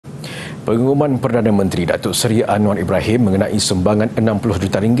Pengumuman Perdana Menteri Datuk Seri Anwar Ibrahim mengenai sumbangan RM60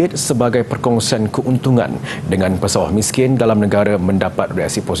 juta sebagai perkongsian keuntungan dengan pesawah miskin dalam negara mendapat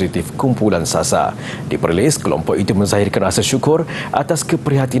reaksi positif kumpulan sasar. Di Perlis, kelompok itu menzahirkan rasa syukur atas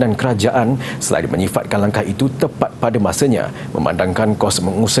keprihatinan kerajaan selain menyifatkan langkah itu tepat pada masanya, memandangkan kos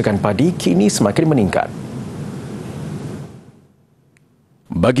mengusahakan padi kini semakin meningkat.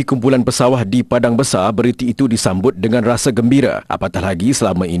 Bagi kumpulan pesawah di Padang Besar, beriti itu disambut dengan rasa gembira. Apatah lagi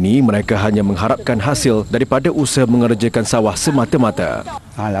selama ini mereka hanya mengharapkan hasil daripada usaha mengerjakan sawah semata-mata.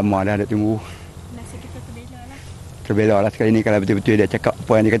 Lama dah tunggu. Terbela lah sekali ni kalau betul-betul dia cakap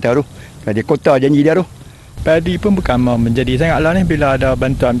apa yang dia kata tu. Kalau dia kota janji dia tu. Padi pun bukan menjadi sangatlah ni bila ada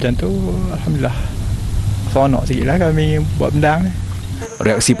bantuan macam tu. Alhamdulillah. Seronok sikitlah kami buat bendang ni.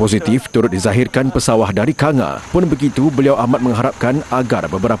 Reaksi positif turut dizahirkan pesawah dari Kanga. Pun begitu, beliau amat mengharapkan agar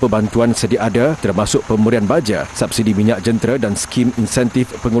beberapa bantuan sedia ada termasuk pemberian baja, subsidi minyak jentera dan skim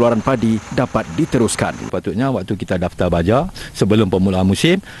insentif pengeluaran padi dapat diteruskan. Patutnya waktu kita daftar baja sebelum permulaan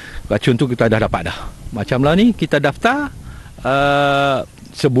musim, racun tu kita dah dapat dah. Macamlah ni kita daftar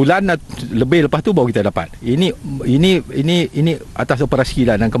sebulan lebih lepas tu baru kita dapat. Ini atas operasi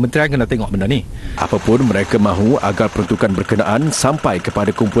lah dan kementerian kena tengok benda ni. Apapun mereka mahu agar peruntukan berkenaan sampai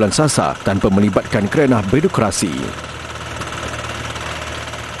kepada kumpulan sasar tanpa melibatkan kerana birokrasi.